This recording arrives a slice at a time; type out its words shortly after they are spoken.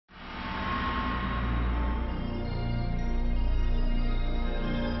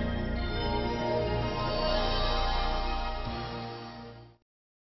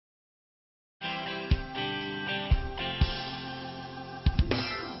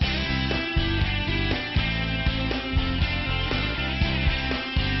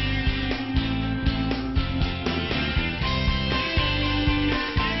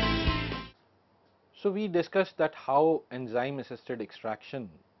we discussed that how enzyme assisted extraction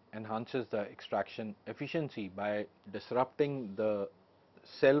enhances the extraction efficiency by disrupting the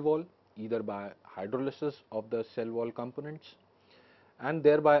cell wall either by hydrolysis of the cell wall components and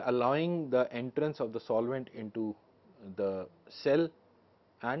thereby allowing the entrance of the solvent into the cell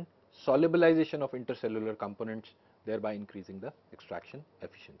and solubilization of intercellular components, thereby increasing the extraction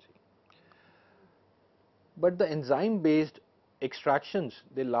efficiency. But the enzyme based extractions,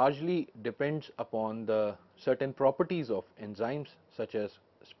 they largely depends upon the certain properties of enzymes such as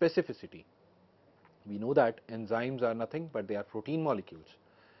specificity. We know that enzymes are nothing but they are protein molecules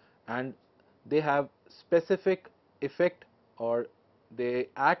and they have specific effect or they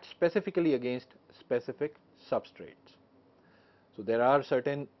act specifically against specific substrates. So, there are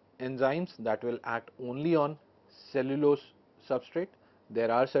certain enzymes that will act only on cellulose substrate,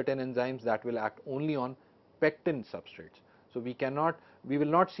 there are certain enzymes that will act only on pectin substrates. So, we will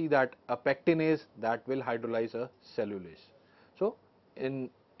not see that a pectinase that will hydrolyze a cellulase. So, in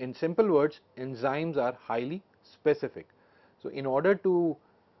simple words, enzymes are highly specific. So, in order to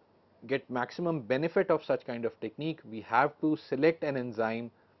get maximum benefit of such kind of technique, we have to select an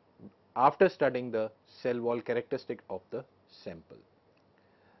enzyme after studying the cell wall characteristic of the sample.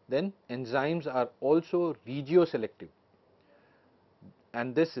 Then enzymes are also regioselective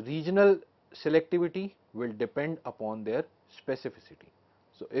and this regional selectivity will depend upon their specificity.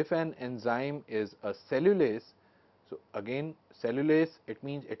 So, if an enzyme is a cellulase, so again cellulase, it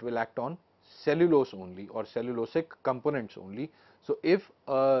means it will act on cellulose only or cellulosic components only. So, if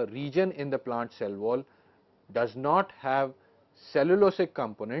a region in the plant cell wall does not have cellulosic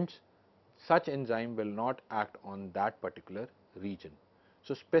components, such enzyme will not act on that particular region.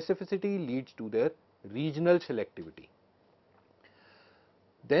 So, specificity leads to their regional selectivity.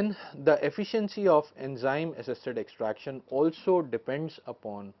 Then the efficiency of enzyme assisted extraction also depends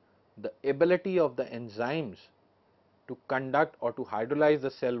upon the ability of the enzymes to conduct or to hydrolyze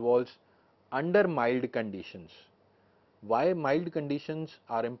the cell walls under mild conditions. Why mild conditions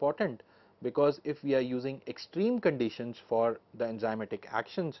are important? Because if we are using extreme conditions for the enzymatic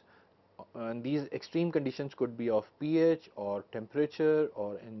actions, and these extreme conditions could be of pH or temperature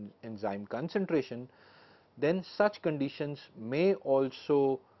or enzyme concentration, then such conditions may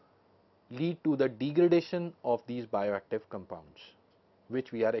also lead to the degradation of these bioactive compounds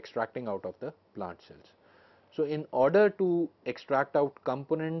which we are extracting out of the plant cells. So, in order to extract out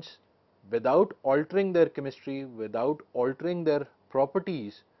components without altering their chemistry, without altering their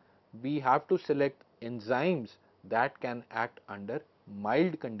properties, we have to select enzymes that can act under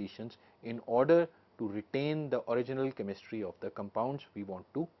mild conditions in order to retain the original chemistry of the compounds we want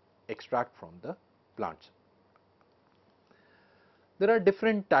to extract from the plants. There are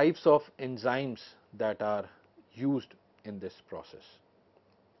different types of enzymes that are used in this process.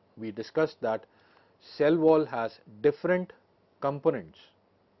 We discussed that cell wall has different components.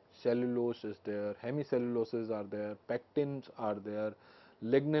 Cellulose is there, hemicelluloses are there, pectins are there,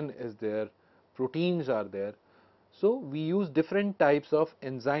 lignin is there, proteins are there. So, we use different types of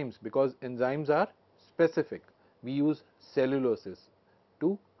enzymes because enzymes are specific. We use celluloses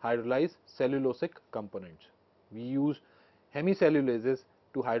to hydrolyze cellulosic components. We use hemicellulases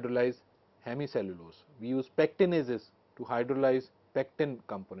to hydrolyze hemicellulose. We use pectinases to hydrolyze pectin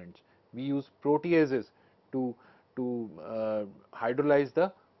components. We use proteases to hydrolyze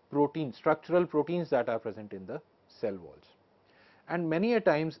the structural proteins that are present in the cell walls. And many a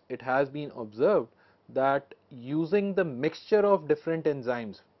times it has been observed that using the mixture of different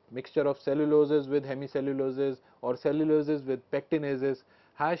enzymes, mixture of celluloses with hemicelluloses or celluloses with pectinases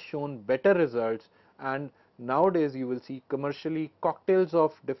has shown better results, and nowadays you will see commercially cocktails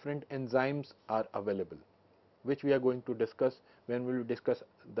of different enzymes are available, which we are going to discuss when we will discuss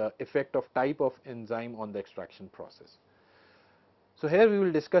the effect of type of enzyme on the extraction process. So, here we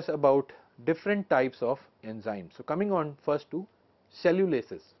will discuss about different types of enzymes. So, coming on first to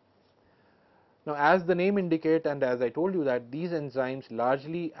cellulases. Now, as the name indicates and as I told you that these enzymes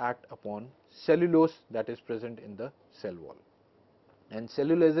largely act upon cellulose that is present in the cell wall, and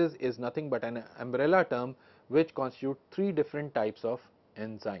cellulases is nothing but an umbrella term which constitute three different types of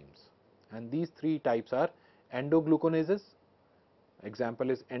enzymes, and these three types are endogluconases, example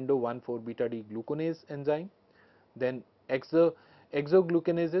is endo 1,4-beta D gluconase enzyme, then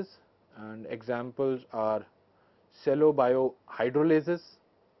exogluconases, and examples are cellobiohydrolases.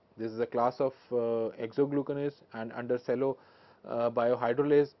 This is a class of exogluconase, and under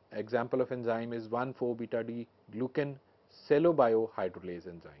cellobiohydrolase, example of enzyme is 1,4-beta D glucan cellobiohydrolase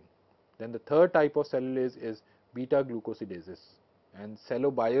enzyme. Then the third type of cellulase is beta glucosidases, and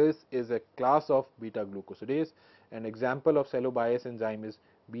cellobiase is a class of beta glucosidase. An example of cellobiase enzyme is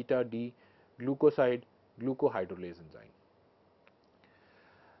beta D glucoside glucohydrolase enzyme.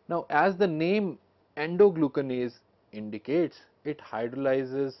 Now, as the name endogluconase indicates, it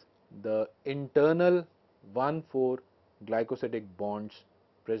hydrolyzes the internal 1,4 glycosidic bonds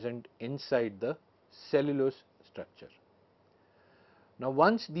present inside the cellulose structure. Now,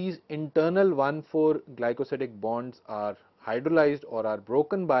 once these internal 1,4 glycosidic bonds are hydrolyzed or are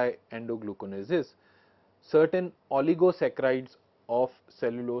broken by endogluconases, certain oligosaccharides of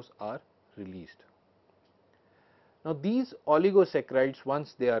cellulose are released. Now, these oligosaccharides,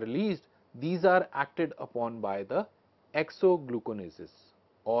 once they are released, these are acted upon by the exogluconases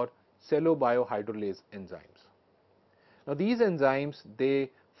or cellobiohydrolase enzymes. Now, these enzymes,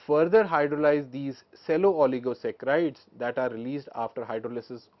 they further hydrolyze these cello-oligosaccharides that are released after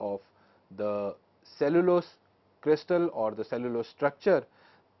hydrolysis of the cellulose crystal or the cellulose structure.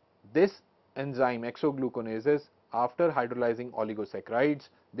 This enzyme exogluconases, after hydrolyzing oligosaccharides,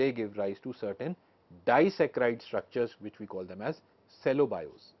 they give rise to certain disaccharide structures which we call them as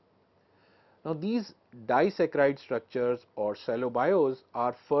cellobios. Now, these disaccharide structures or cellobios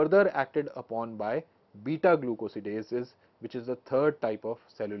are further acted upon by beta glucosidases, which is the third type of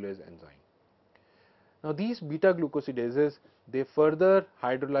cellulase enzyme. Now, these beta glucosidases, they further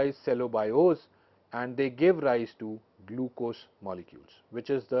hydrolyze cellobios and they give rise to glucose molecules, which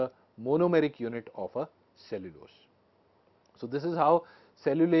is the monomeric unit of a cellulose. So, this is how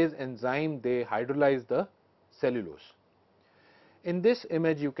cellulase enzyme, they hydrolyze the cellulose. In this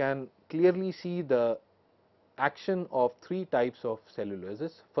image, you can clearly see the action of three types of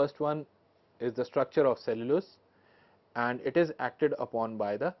celluloses. First one is the structure of cellulose, and it is acted upon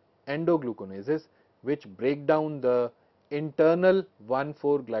by the endogluconases, which break down the internal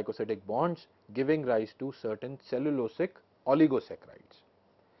 1,4 glycosidic bonds, giving rise to certain cellulosic oligosaccharides.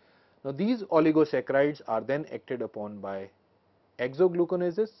 Now, these oligosaccharides are then acted upon by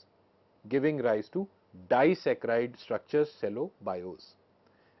exogluconases, giving rise to disaccharide structures, cellobios.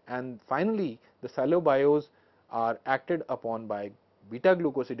 And finally, the cellobios are acted upon by beta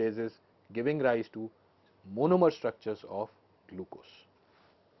glucosidases, giving rise to monomer structures of glucose.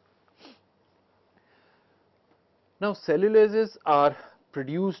 Now, cellulases are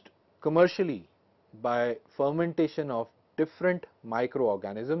produced commercially by fermentation of different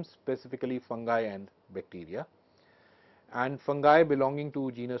microorganisms, specifically fungi and bacteria. And fungi belonging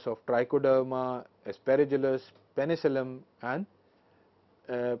to genus of Trichoderma, Aspergillus, Penicillium and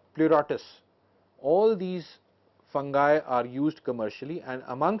Pleurotus. All these fungi are used commercially, and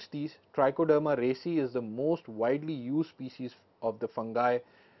amongst these, Trichoderma raceyi is the most widely used species of the fungi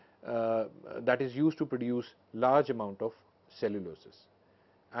that is used to produce large amount of celluloses.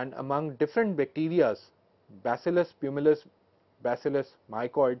 And among different bacteria, Bacillus pumilus, Bacillus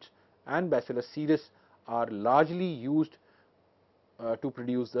mycoides and Bacillus cereus are largely used to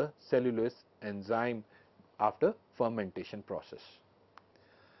produce the cellulose enzyme after fermentation process.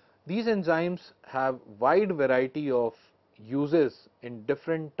 These enzymes have wide variety of uses in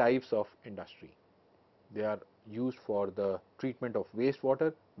different types of industry. They are used for the treatment of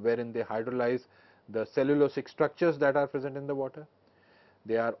wastewater, wherein they hydrolyze the cellulosic structures that are present in the water.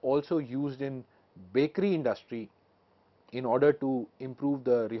 They are also used in bakery industry in order to improve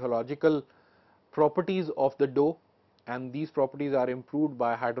the rheological properties of the dough, and these properties are improved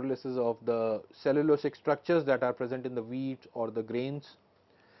by hydrolysis of the cellulosic structures that are present in the wheat or the grains.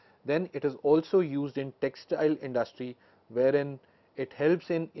 Then it is also used in textile industry, wherein it helps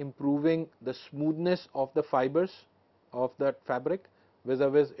in improving the smoothness of the fibers of that fabric,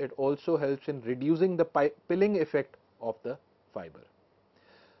 vis-a-vis it also helps in reducing the pilling effect of the fiber.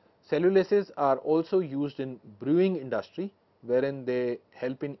 Cellulases are also used in brewing industry, wherein they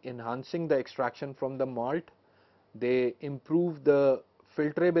help in enhancing the extraction from the malt. They improve the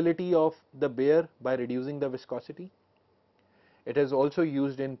filtrability of the beer by reducing the viscosity. It is also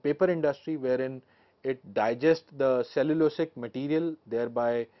used in paper industry, wherein it digests the cellulosic material,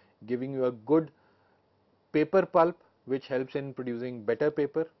 thereby giving you a good paper pulp, which helps in producing better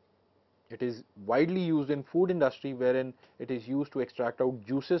paper. It is widely used in food industry, wherein it is used to extract out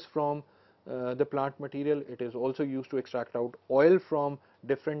juices from the plant material. It is also used to extract out oil from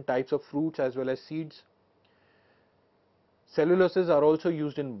different types of fruits as well as seeds. Celluloses are also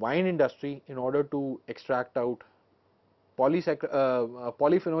used in wine industry in order to extract out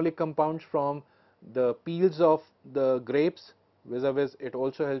polyphenolic compounds from the peels of the grapes, vis-a-vis it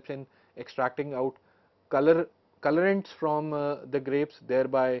also helps in extracting out colorants from the grapes,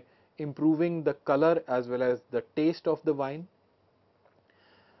 thereby improving the color as well as the taste of the wine.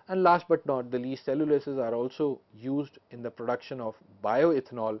 And last but not the least, cellulases are also used in the production of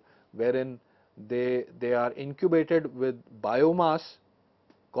bioethanol, wherein they are incubated with biomass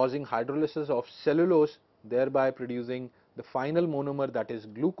causing hydrolysis of cellulose, thereby producing the final monomer, that is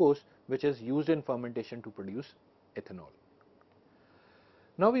glucose, which is used in fermentation to produce ethanol.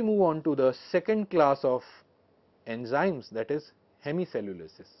 Now we move on to the second class of enzymes, that is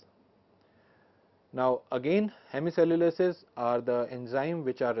hemicellulases. Now again, hemicellulases are the enzymes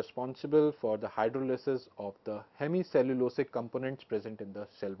which are responsible for the hydrolysis of the hemicellulosic components present in the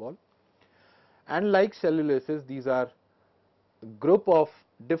cell wall. And like cellulases, these are a group of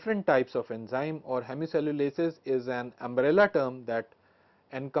different types of enzyme, or hemicellulases is an umbrella term that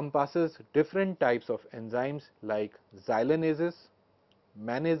encompasses different types of enzymes like xylenases,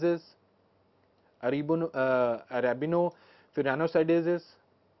 manases, arabinofuranoxidases,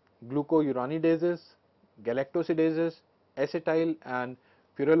 glucuronidases, galactosidases, acetyl and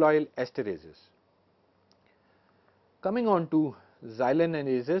furylyl esterases. Coming on to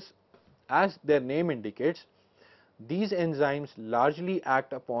xylenases, as their name indicates, these enzymes largely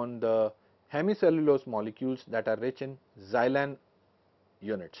act upon the hemicellulose molecules that are rich in xylan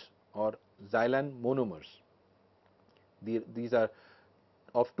units or xylan monomers. These are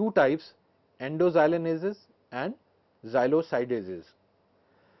of two types, endoxylenases and xylosidases.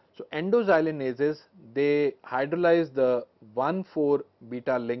 So endoxylenases, they hydrolyze the 1,4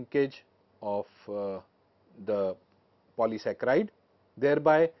 beta linkage of the polysaccharide,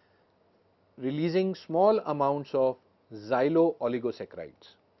 thereby releasing small amounts of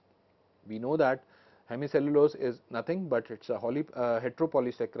xylo-oligosaccharides. We know that hemicellulose is nothing but it's a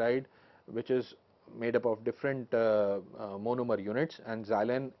heteropolysaccharide which is made up of different monomer units, and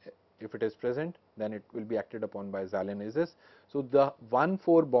xylan, if it is present, then it will be acted upon by xylenases. So the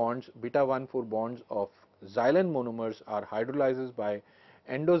 1,4 bonds, beta 1,4 bonds of xylan monomers are hydrolyzed by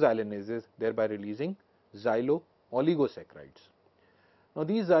endoxylenases, thereby releasing xylo-oligosaccharides. Now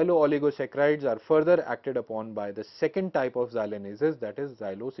these xylo-oligosaccharides are further acted upon by the second type of xylenases, that is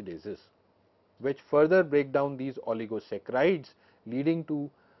xylosidases, which further break down these oligosaccharides, leading to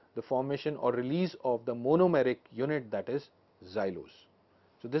the formation or release of the monomeric unit, that is xylose.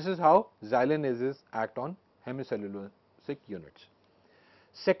 So this is how xylenases act on hemicellulosic units.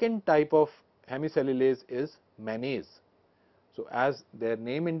 Second type of hemicellulase is manase. So as their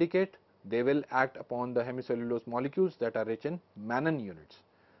name indicate, they will act upon the hemicellulose molecules that are rich in mannan units.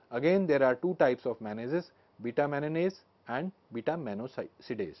 Again, there are two types of manases, beta mannanase and beta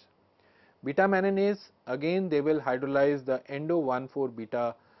mannosidase. Beta mannanase, again they will hydrolyze the endo 1,4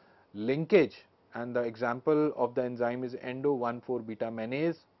 beta linkage, and the example of the enzyme is endo 1,4 beta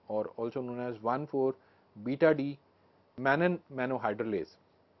mannase, or also known as 1,4 beta D mannan mannohydrolase.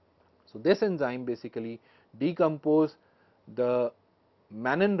 So this enzyme basically decompose the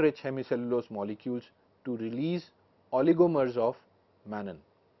mannan rich hemicellulose molecules to release oligomers of mannan.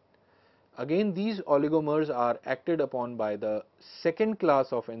 Again, these oligomers are acted upon by the second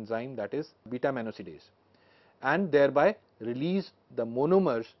class of enzyme, that is beta mannosidase, and thereby release the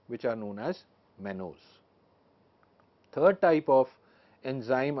monomers which are known as mannose. Third type of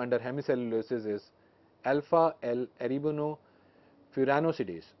enzyme under hemicellulases is alpha L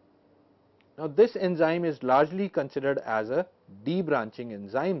arabinofuranoxidase. Now this enzyme is largely considered as a debranching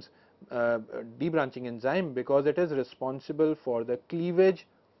enzyme because it is responsible for the cleavage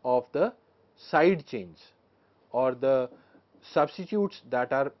of the side chains or the substitutes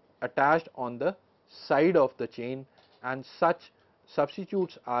that are attached on the side of the chain, and such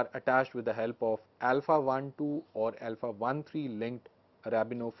substitutes are attached with the help of alpha 1,2 or alpha 1,3 linked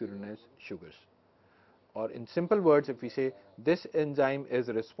arabinofuranose sugars. Or in simple words, if we say, this enzyme is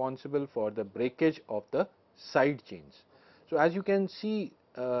responsible for the breakage of the side chains. So as you can see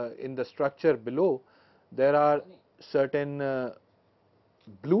in the structure below, there are certain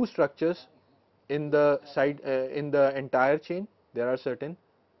blue structures in the side in the entire chain. There are certain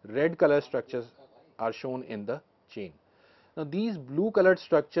red color structures are shown in the chain. Now these blue colored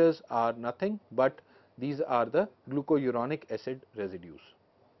structures are nothing but these are the glucuronic acid residues.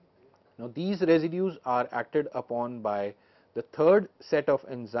 Now these residues are acted upon by the third set of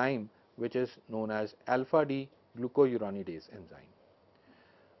enzyme, which is known as alpha D glucuronidase enzyme.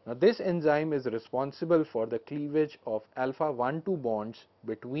 Now this enzyme is responsible for the cleavage of alpha 1,2 bonds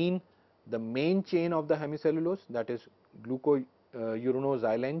between the main chain of the hemicellulose, that is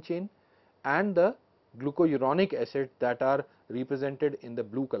glucuronoxylane chain, and the glucuronic acid that are represented in the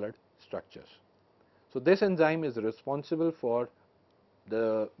blue colored structures. So this enzyme is responsible for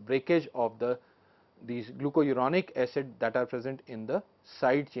the breakage of these glucuronic acid that are present in the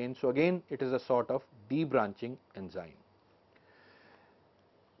side chain. So again, it is a sort of debranching enzyme.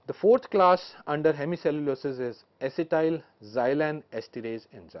 The fourth class under hemicelluloses is acetyl xylan esterase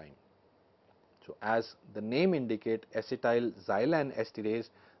enzyme. So, as the name indicate, acetylxylan esterase,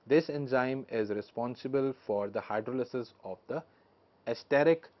 this enzyme is responsible for the hydrolysis of the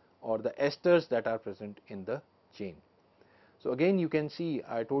esteric or the esters that are present in the chain. So, again you can see,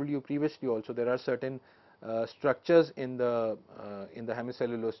 I told you previously also, there are certain structures in the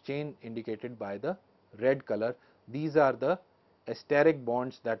hemicellulose chain indicated by the red color. These are the esteric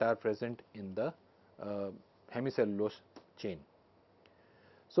bonds that are present in the hemicellulose chain.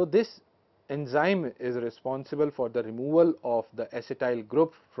 So, this enzyme is responsible for the removal of the acetyl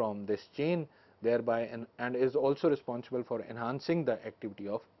group from this chain, thereby and is also responsible for enhancing the activity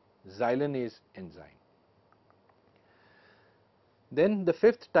of xylanase enzyme. Then the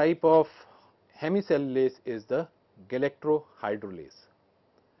fifth type of hemicellulase is the galactohydrolase.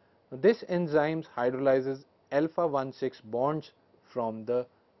 This enzyme hydrolyzes alpha-1,6 bonds from the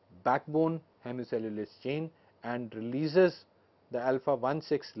backbone hemicellulase chain and releases the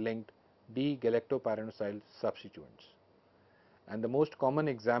alpha-1,6 linked D-galactopyranosyl substituents. And the most common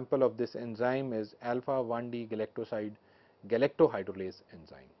example of this enzyme is alpha-1D galactohydrolase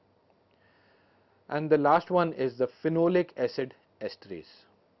enzyme. And the last one is the phenolic acid esterase.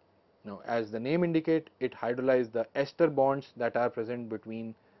 Now, as the name indicate, it hydrolyzes the ester bonds that are present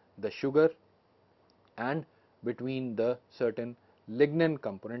between the sugar and between the certain lignin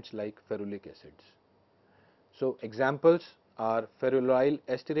components like ferulic acids. So, examples are ferulyl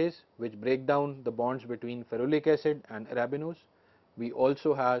esterase, which break down the bonds between ferulic acid and arabinose. We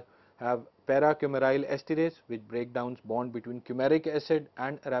also have para-coumaryl esterase, which break down bond between coumaric acid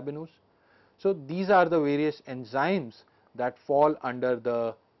and arabinose. So, these are the various enzymes that fall under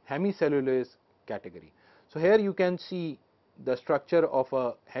the hemicellulose category. So, here you can see the structure of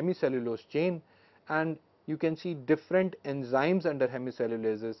a hemicellulose chain, and you can see different enzymes under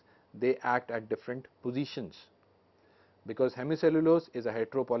hemicellulases. They act at different positions, because hemicellulose is a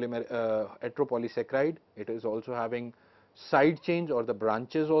heteropolysaccharide. It is also having side chains or the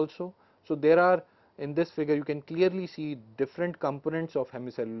branches also. So, there are, in this figure you can clearly see different components of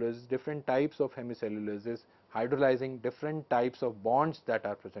hemicellulose, different types of hemicellulases hydrolyzing different types of bonds that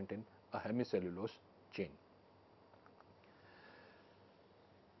are present in a hemicellulose chain.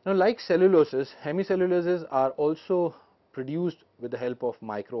 Now, like celluloses, hemicellulases are also produced with the help of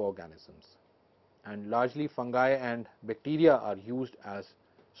microorganisms, and largely fungi and bacteria are used as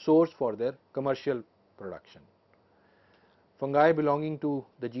source for their commercial production. Fungi belonging to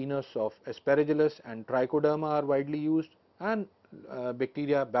the genus of Aspergillus and Trichoderma are widely used, and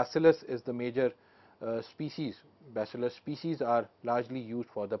bacteria, Bacillus is the major species. Bacillus species are largely used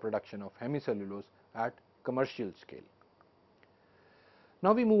for the production of hemicellulose at commercial scale.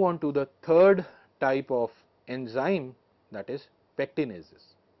 Now, we move on to the third type of enzyme, that is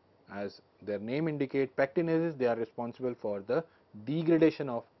pectinases. As their name indicate, pectinases, they are responsible for the degradation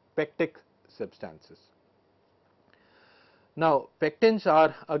of pectic substances. Now, pectins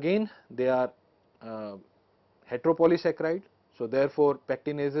are again, they are heteropolysaccharide. So, therefore,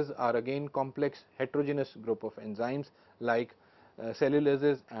 pectinases are again complex heterogeneous group of enzymes like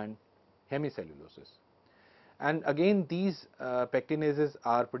cellulases and hemicelluloses. And again, these pectinases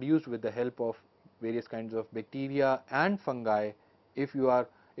are produced with the help of various kinds of bacteria and fungi if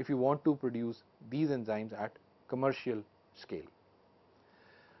you want to produce these enzymes at commercial scale.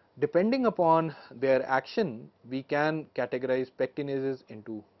 Depending upon their action, we can categorize pectinases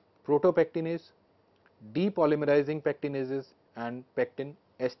into protopectinase, depolymerizing pectinases and pectin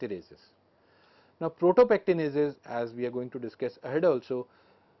esterases. Now, protopectinases, as we are going to discuss ahead also,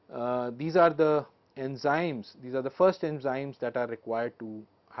 these are the enzymes, these are the first enzymes that are required to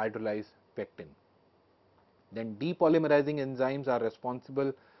hydrolyze pectin. Then depolymerizing enzymes are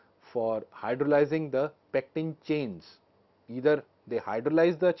responsible for hydrolyzing the pectin chains. Either they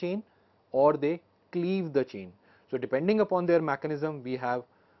hydrolyze the chain or they cleave the chain. So, depending upon their mechanism, we have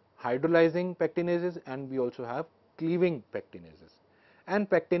hydrolyzing pectinases and we also have cleaving pectinases. And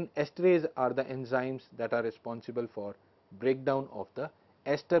pectin esterase are the enzymes that are responsible for breakdown of the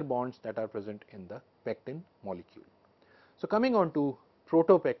ester bonds that are present in the pectin molecule. So, coming on to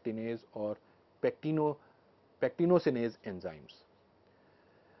protopectinase or pectinosinase enzymes.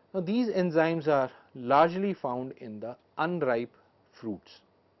 Now, these enzymes are largely found in the unripe fruits,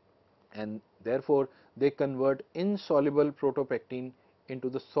 and therefore, they convert insoluble protopectin into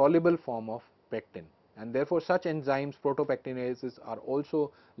the soluble form of pectin, and therefore, such enzymes, protopectinases, are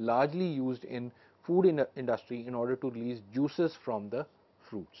also largely used in food industry in order to release juices from the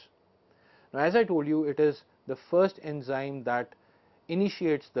fruits. Now, as I told you, it is the first enzyme that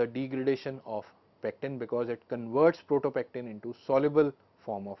initiates the degradation of pectin because it converts protopectin into soluble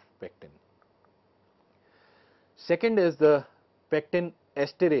form of pectin. Second is the pectin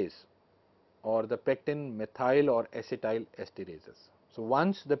esterase. or the pectin methyl or acetyl esterases. So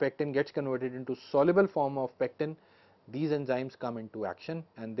once the pectin gets converted into soluble form of pectin, these enzymes come into action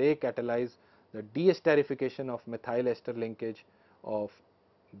and they catalyze the deesterification of methyl ester linkage of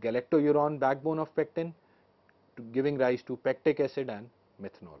galactouron backbone of pectin, giving rise to pectic acid and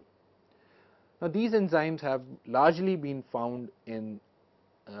methanol. Now these enzymes have largely been found in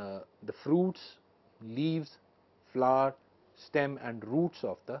the fruits, leaves, flower, stem and roots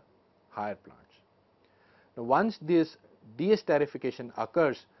of the higher plants. Now once this deesterification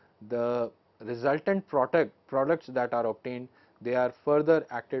occurs, the resultant products that are obtained, they are further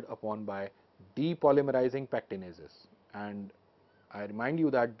acted upon by depolymerizing pectinases, and I remind you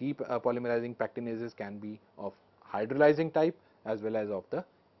that depolymerizing pectinases can be of hydrolyzing type as well as of the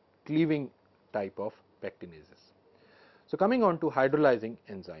cleaving type of pectinases. So coming on to hydrolyzing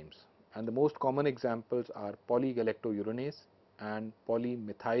enzymes, and the most common examples are polygalactouronase and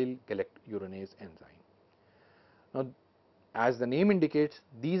polymethyl galacturonase enzyme. Now as the name indicates,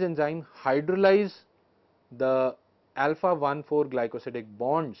 these enzymes hydrolyze the alpha 1,4 glycosidic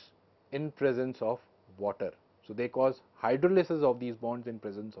bonds in presence of water. So they cause hydrolysis of these bonds in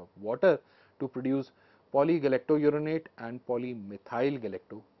presence of water to produce polygalactouronate and polymethyl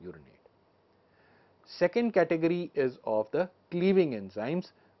galactouronate. Second category is of the cleaving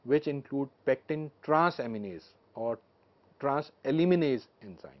enzymes, which include pectin transaminase or transeliminase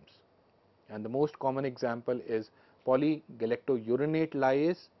enzymes, and the most common example is polygalactouronate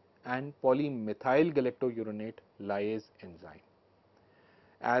lyase and polymethyl galactouronate lyase enzyme.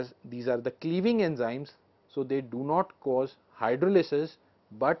 As these are the cleaving enzymes, so they do not cause hydrolysis,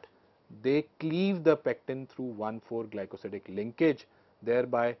 but they cleave the pectin through 1,4 glycosidic linkage,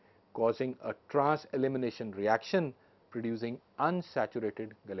 thereby causing a trans-elimination reaction producing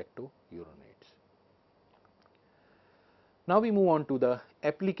unsaturated galactouronates. Now we move on to the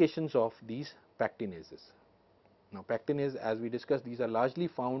applications of these pectinases. Now pectinase, as we discussed, these are largely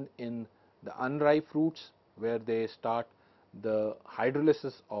found in the unripe fruits where they start the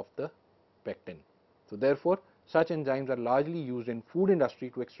hydrolysis of the pectin. So therefore such enzymes are largely used in food industry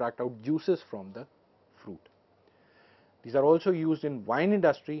to extract out juices from the fruit. These are also used in wine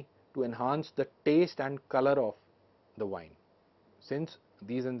industry to enhance the taste and color of the wine, since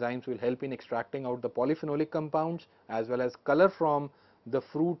these enzymes will help in extracting out the polyphenolic compounds as well as color from the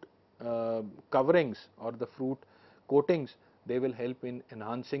fruit coverings or the fruit coatings. They will help in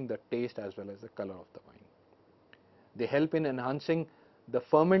enhancing the taste as well as the color of the wine. They help in enhancing the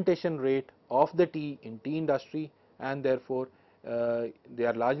fermentation rate of the tea in tea industry, and therefore they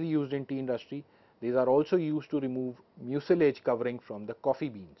are largely used in tea industry. These are also used to remove mucilage covering from the coffee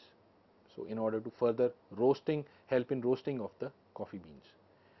beans. So in order to further roasting, help in roasting of the coffee beans.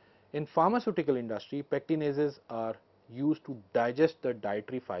 In pharmaceutical industry, pectinases are used to digest the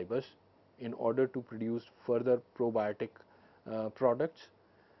dietary fibers in order to produce further probiotic products,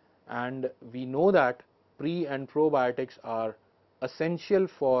 and we know that pre and probiotics are essential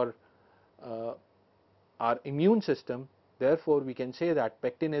for our immune system. Therefore we can say that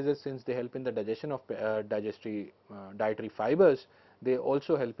pectinases, since they help in the digestion of dietary fibers, they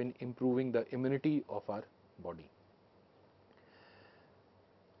also help in improving the immunity of our body.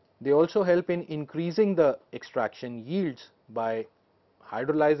 They also help in increasing the extraction yields by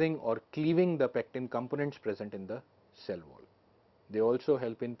hydrolyzing or cleaving the pectin components present in the cell wall. They also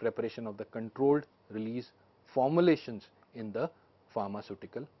help in preparation of the controlled release formulations in the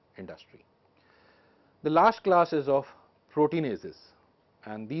pharmaceutical industry. The last class is of proteinases,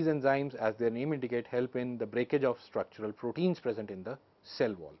 and these enzymes, as their name indicate, help in the breakage of structural proteins present in the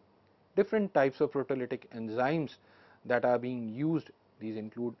cell wall. Different types of proteolytic enzymes that are being used, these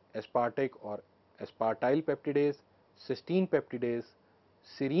include aspartic or aspartyl peptidase, cysteine peptidase,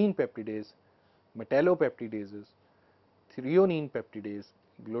 serine peptidase, metallopeptidases, threonine peptidase,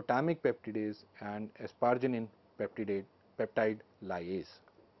 glutamic peptidase and asparagine peptide lyase.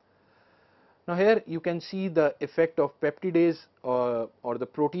 Now here you can see the effect of peptidase or the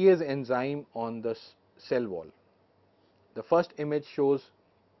protease enzyme on the cell wall. The first image shows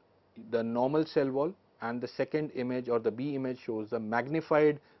the normal cell wall, and the second image or the B image shows the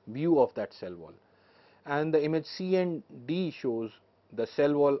magnified view of that cell wall, and the image C and D shows the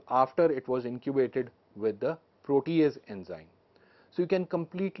cell wall after it was incubated with the protease enzyme. So you can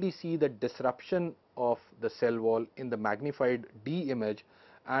completely see the disruption of the cell wall in the magnified D image,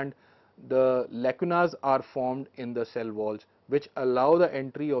 and the lacunas are formed in the cell walls which allow the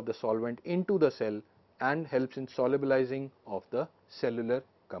entry of the solvent into the cell and helps in solubilizing of the cellular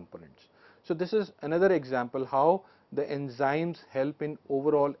components. So this is another example how the enzymes help in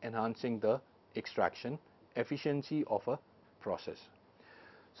overall enhancing the extraction efficiency of a process.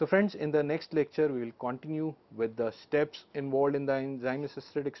 So friends, in the next lecture we will continue with the steps involved in the enzyme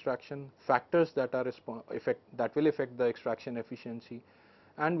assisted extraction, factors that are that will affect the extraction efficiency,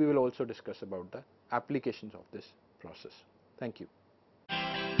 and we will also discuss about the applications of this process. Thank you.